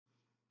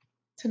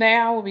Today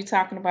I will be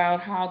talking about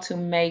how to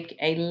make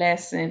a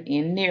lesson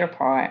in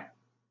Nearpod.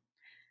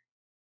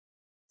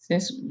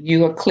 Since you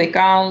will click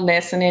on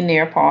lesson in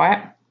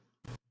Nearpod,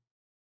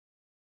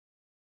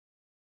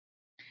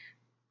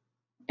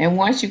 and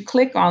once you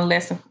click on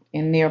lesson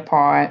in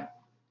Nearpod,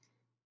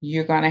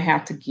 you're going to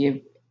have to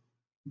give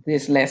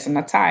this lesson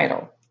a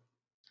title.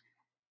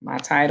 My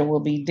title will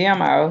be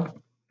Demo.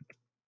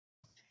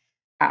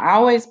 I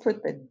always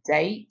put the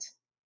date.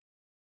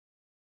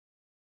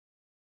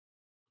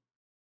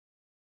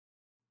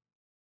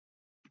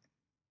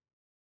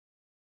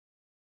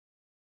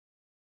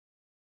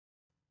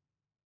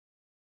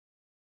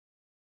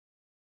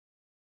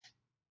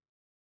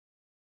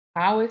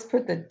 I always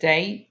put the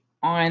date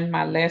on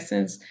my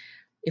lessons.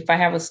 If I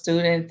have a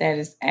student that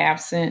is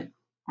absent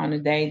on the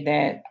day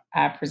that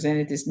I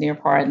presented this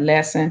Nearpod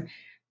lesson,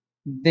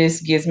 this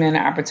gives me an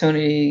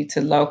opportunity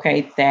to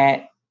locate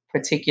that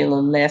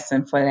particular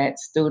lesson for that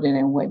student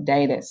and what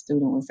day that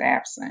student was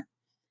absent.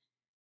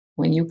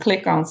 When you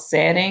click on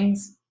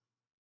settings,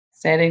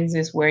 settings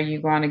is where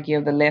you're going to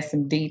give the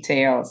lesson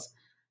details.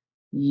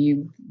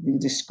 The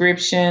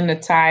description, the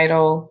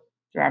title,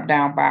 drop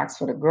down box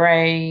for the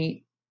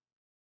grade,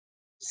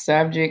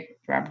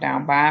 subject, drop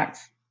down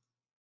box,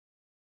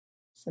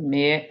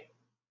 submit.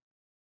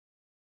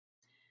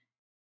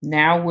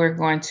 Now we're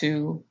going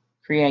to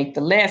create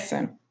the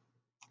lesson.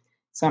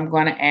 So I'm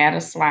going to add a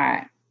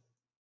slide.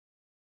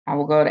 I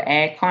will go to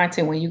add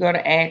content. When you go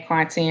to add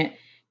content,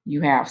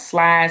 you have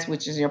slides,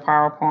 which is your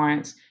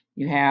PowerPoints.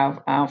 You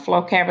have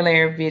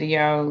vocabulary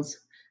videos,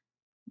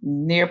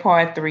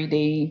 Nearpod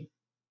 3D.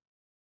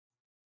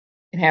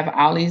 You have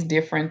all these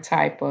different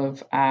type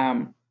of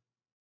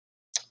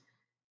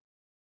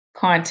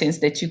contents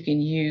that you can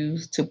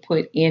use to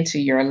put into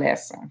your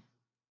lesson.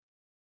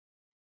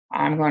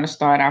 I'm going to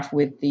start off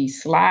with the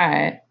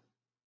slide.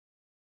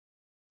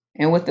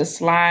 And with the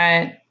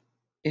slide,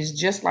 it's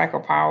just like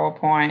a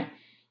PowerPoint.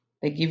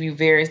 They give you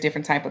various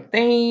different type of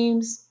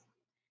themes.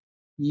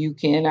 You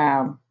can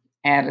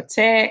add a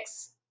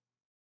text.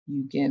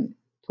 You can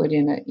put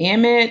in an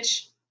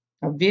image,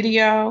 a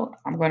video.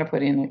 I'm going to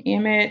put in an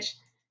image.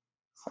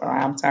 So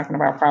I'm talking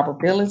about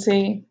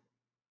probability.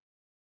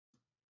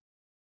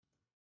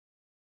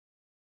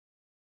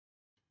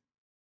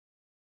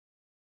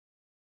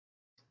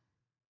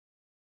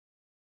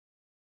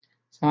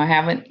 So I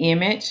have an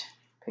image.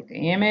 Pick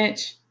the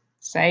image,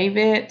 save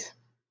it.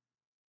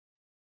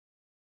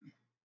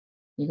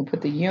 You can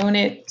put the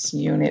unit, it's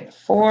unit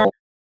 4.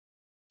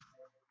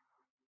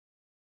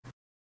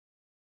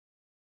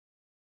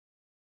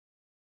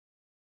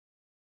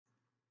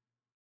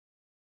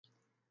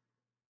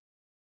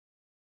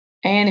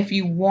 And if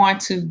you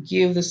want to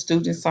give the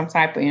student some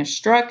type of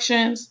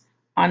instructions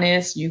on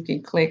this, you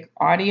can click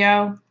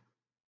audio,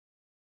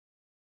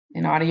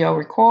 an audio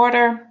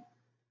recorder.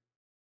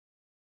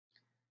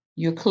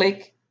 You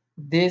click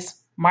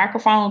this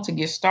microphone to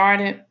get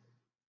started.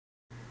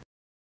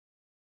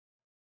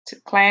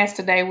 Class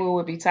today, we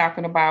will be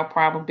talking about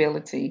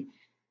probability.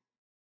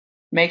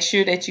 Make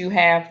sure that you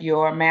have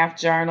your math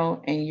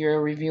journal and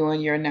you're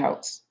reviewing your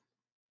notes.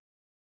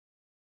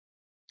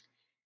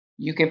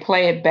 You can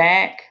play it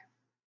back.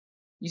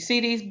 You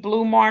see these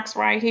blue marks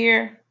right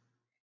here?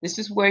 This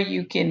is where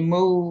you can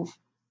move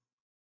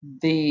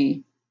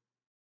the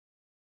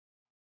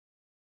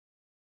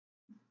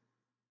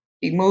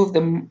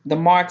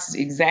marks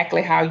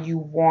exactly how you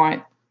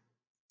want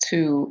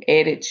to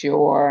edit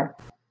your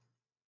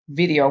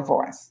video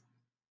voice.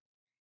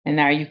 And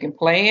now you can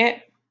play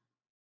it.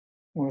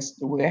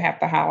 We'll have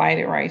to highlight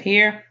it right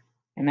here.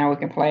 And now we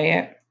can play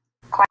it.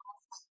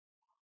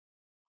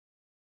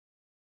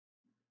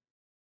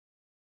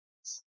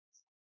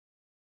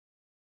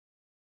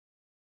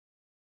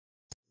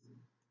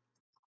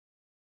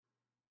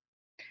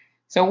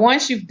 So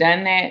once you've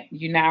done that,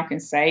 you now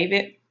can save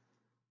it.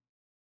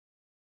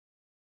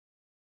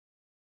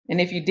 And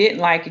if you didn't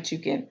like it, you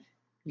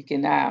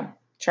can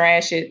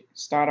trash it,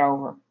 start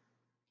over.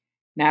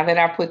 Now that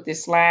I put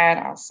this slide,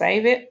 I'll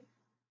save it.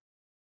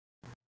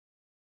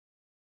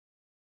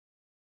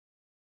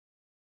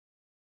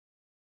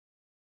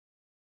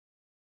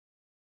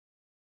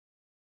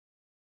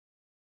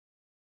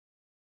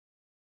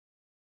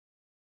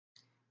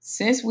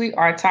 Since we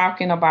are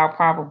talking about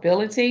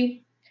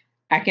probability,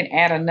 I can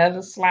add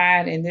another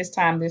slide, and this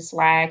time this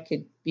slide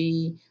could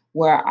be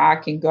where I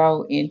can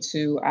go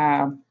into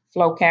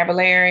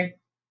vocabulary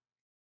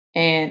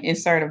and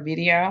insert a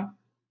video.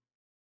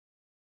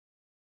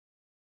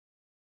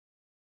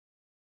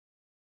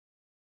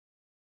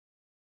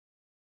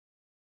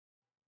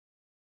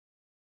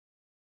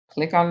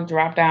 Click on the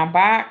drop-down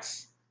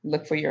box,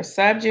 look for your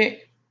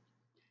subject,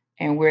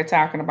 and we're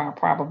talking about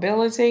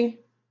probability.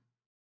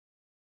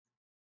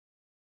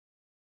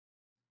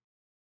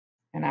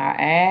 And I'll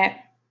add.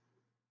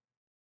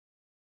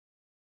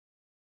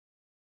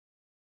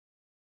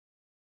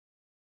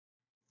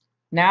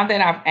 Now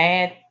that I've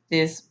added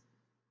this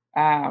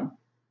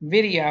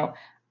video,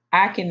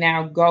 I can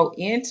now go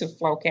into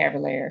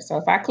vocabulary. So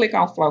if I click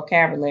on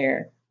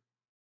vocabulary,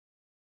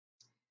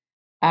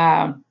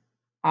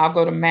 I'll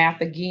go to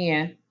math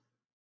again.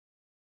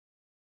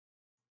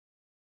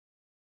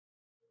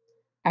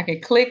 I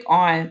can click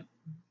on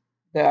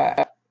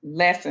the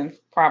lesson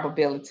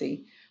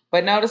probability,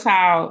 but notice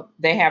how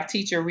they have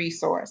teacher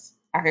resource.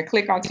 I can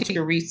click on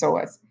teacher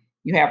resource.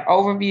 You have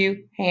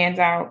overview,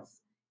 handouts.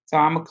 So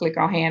I'm gonna click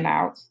on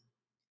handouts.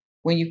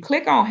 When you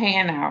click on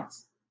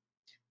handouts,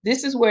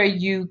 this is where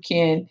you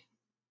can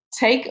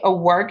take a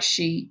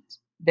worksheet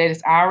that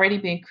has already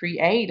been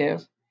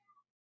created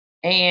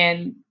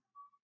and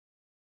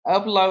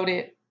upload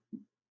it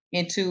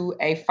into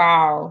a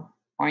file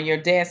on your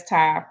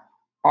desktop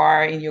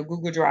or in your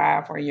Google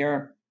Drive or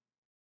your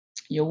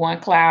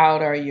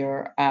OneCloud or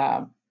your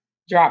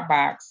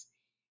Dropbox,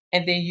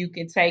 and then you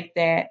can take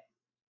that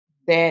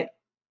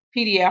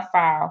PDF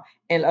file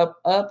and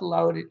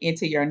upload it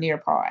into your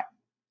Nearpod.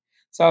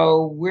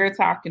 So we're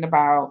talking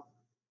about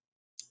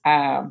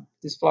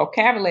this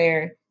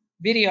vocabulary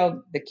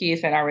video the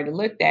kids had already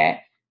looked at.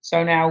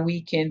 So now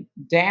we can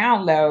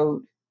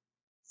download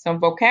some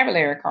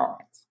vocabulary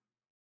cards.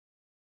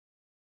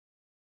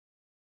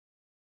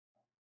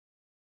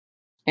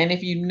 And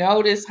if you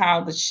notice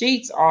how the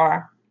sheets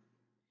are,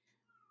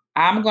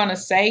 I'm going to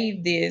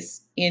save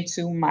this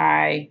into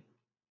my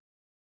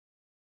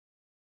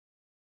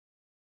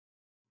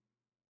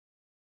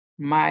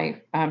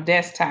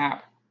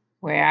desktop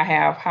where I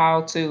have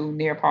how to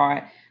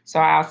Nearpod. So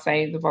I'll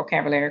save the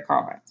vocabulary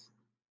cards.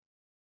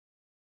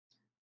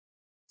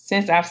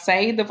 Since I've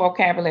saved the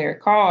vocabulary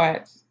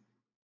cards,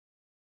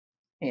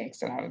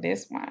 exit out of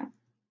this one.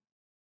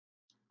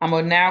 I'm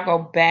going to now go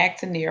back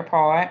to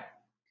Nearpod.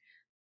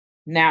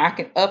 Now I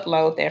can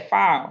upload that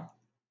file.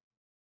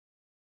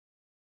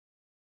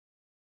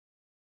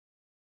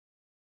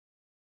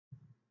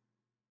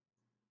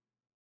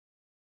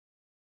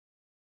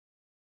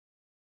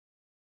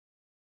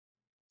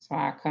 So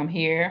I come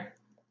here,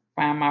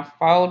 find my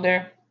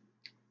folder,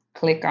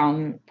 click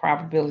on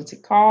probability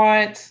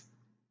cards.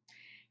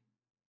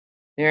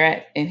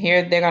 And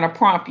here they're going to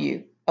prompt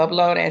you,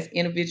 upload as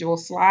individual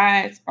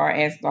slides or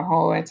as the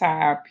whole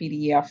entire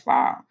PDF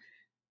file.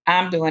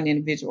 I'm doing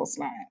individual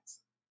slides.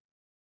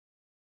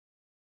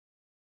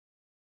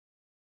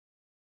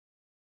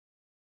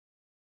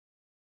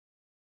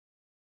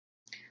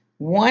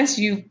 Once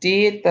you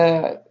did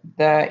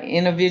the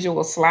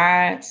individual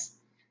slides,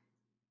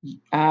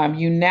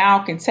 you now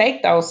can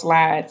take those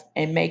slides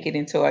and make it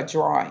into a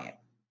drawing.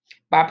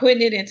 By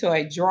putting it into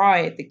a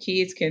drawing, the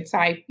kids can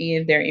type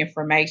in their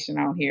information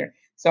on here.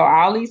 So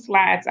all these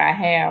slides I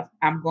have,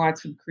 I'm going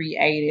to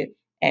create it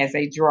as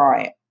a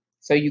drawing.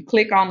 So you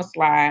click on the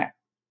slide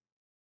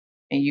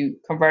and you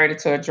convert it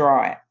to a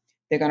drawing.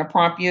 They're going to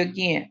prompt you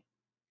again.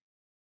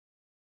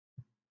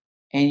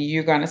 And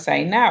you're going to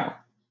say no,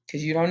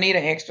 because you don't need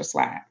an extra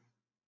slide.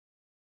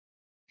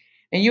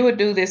 And you would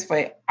do this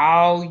for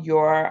all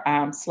your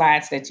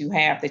slides that you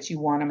have that you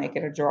want to make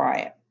it a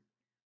drawing.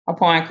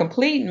 Upon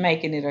completing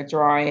making it a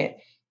drawing,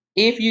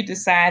 if you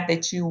decide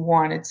that you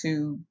wanted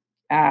to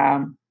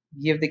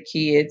give the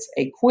kids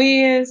a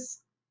quiz,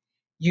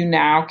 you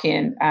now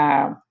can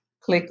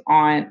click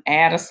on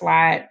add a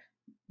slide.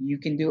 You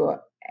can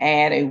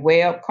add a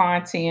web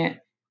content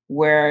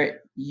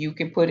where you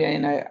can put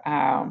in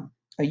a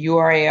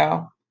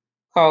URL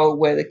code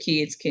where the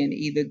kids can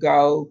either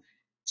go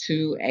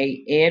to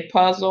a ed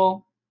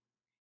puzzle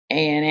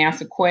and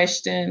answer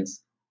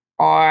questions,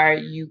 or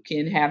you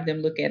can have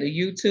them look at a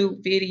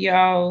YouTube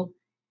video.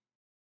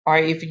 Or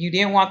if you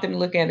didn't want them to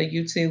look at a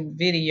YouTube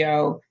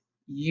video,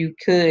 you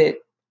could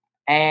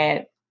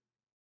add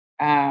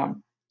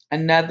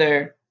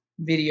another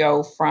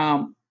video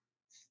from,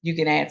 you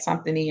can add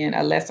something in,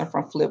 a lesson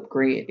from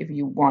Flipgrid if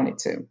you wanted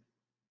to.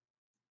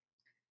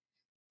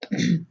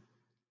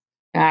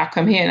 Now I'll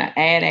come here and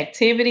add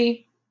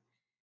activity.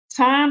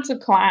 Time to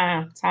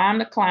climb. Time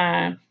to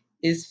climb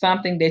is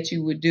something that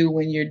you would do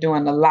when you're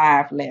doing a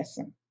live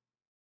lesson.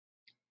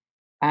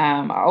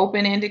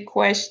 Open-ended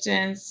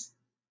questions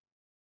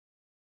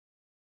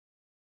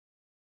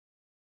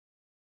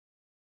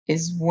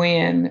is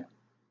when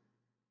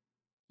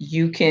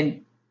you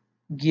can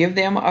give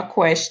them a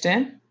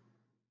question.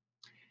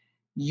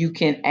 You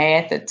can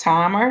add the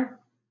timer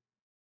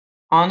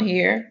on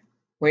here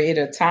where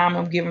it'll time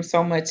them, give them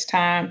so much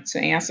time to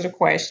answer the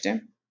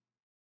question.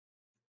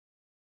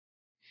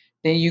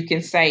 Then you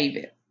can save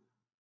it.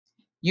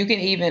 You can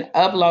even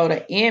upload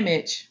an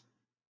image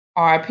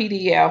or a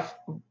PDF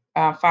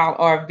file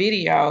or a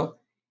video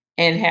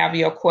and have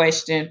your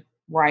question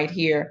right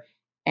here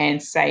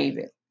and save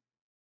it.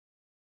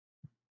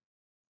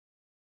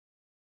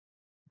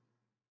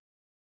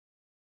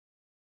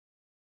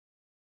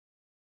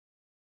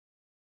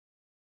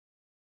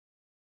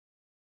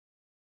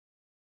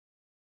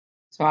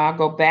 So I'll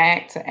go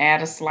back to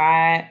add a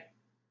slide.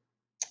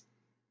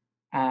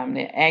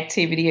 The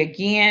activity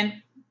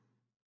again,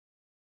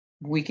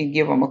 we can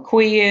give them a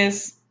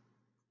quiz.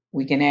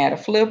 We can add a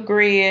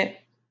Flipgrid.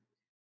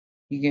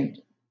 You can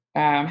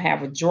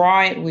have a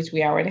drawing, which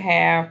we already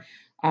have.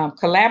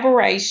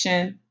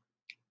 Collaboration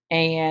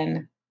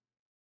and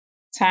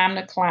time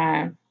to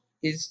climb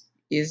is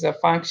is a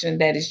function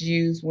that is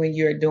used when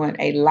you're doing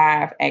a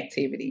live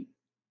activity.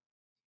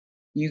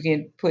 You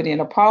can put in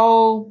a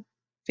poll,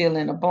 fill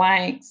in the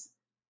blanks,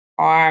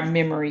 or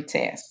memory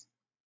test.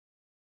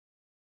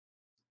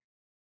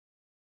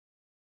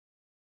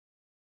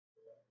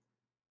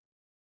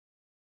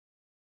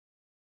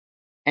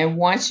 And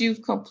once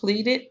you've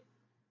completed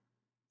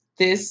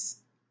this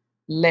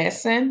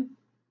lesson,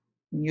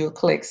 you'll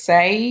click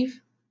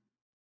save.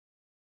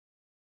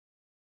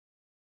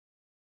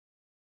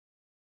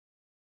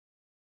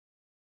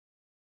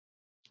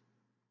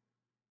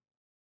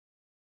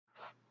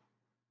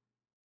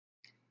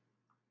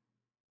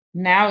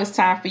 Now it's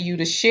time for you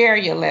to share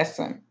your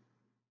lesson.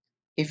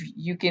 If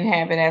you can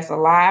have it as a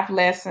live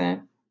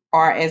lesson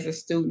or as a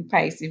student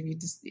pace. If you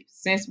just,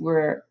 since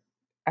we're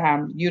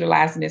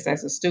utilizing this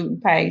as a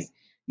student pace,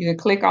 you can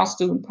click on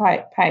student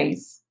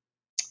pace,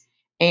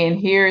 and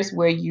here's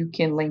where you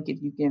can link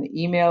it. You can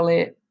email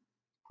it,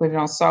 put it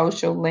on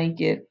social,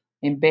 link it,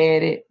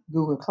 embed it,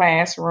 Google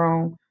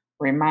Classroom,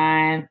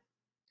 Remind.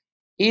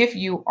 If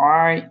you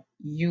are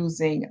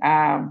using,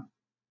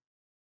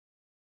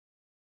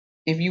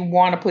 if you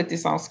want to put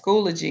this on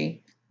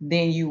Schoology,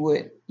 then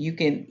you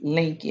can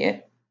link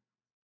it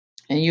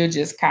and you'll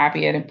just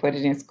copy it and put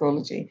it in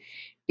Schoology.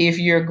 If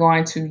you're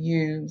going to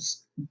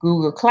use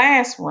Google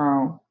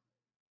Classroom,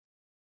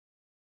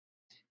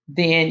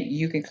 then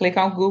you can click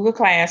on Google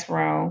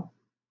Classroom,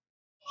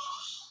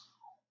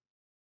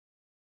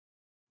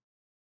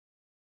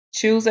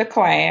 choose a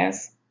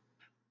class,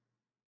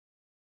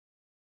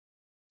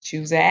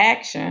 choose an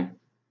action.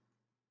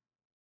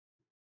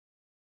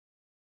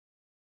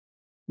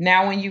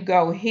 Now, when you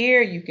go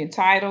here, you can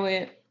title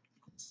it,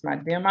 it's my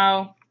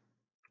demo.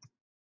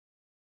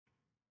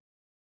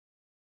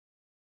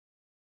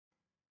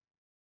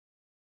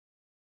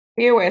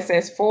 Here where it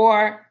says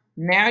for,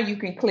 now you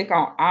can click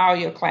on all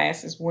your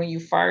classes. When you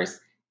first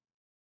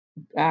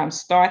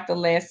start the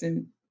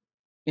lesson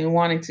and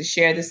wanting to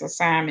share this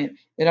assignment,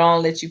 it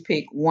only lets you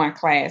pick one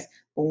class.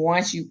 But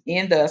once you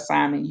end the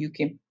assignment, you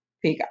can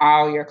pick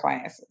all your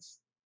classes.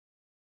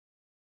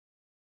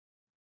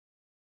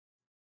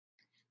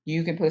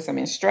 You can put some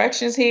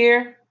instructions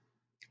here.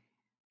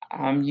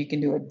 You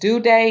can do a due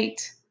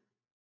date.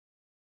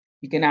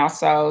 You can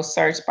also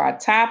search by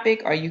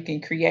topic, or you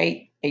can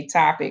create a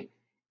topic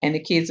and the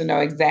kids will know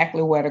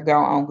exactly where to go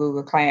on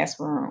Google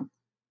Classroom.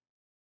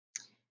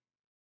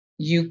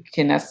 You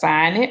can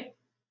assign it,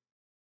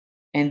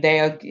 and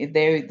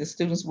the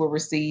students will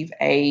receive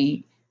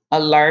a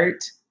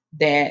alert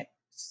that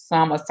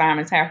some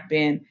assignments have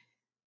been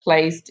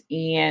placed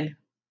in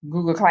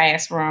Google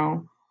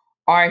Classroom.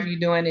 Or if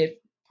you're doing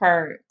it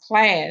per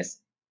class,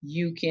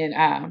 you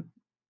can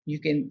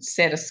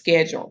set a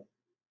schedule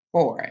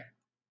for it.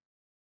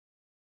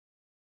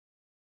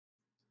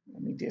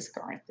 Let me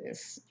discard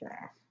this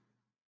draft.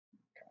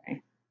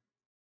 Okay.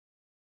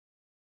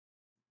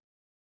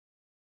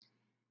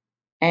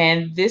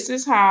 And this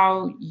is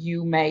how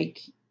you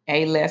make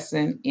a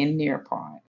lesson in Nearpod.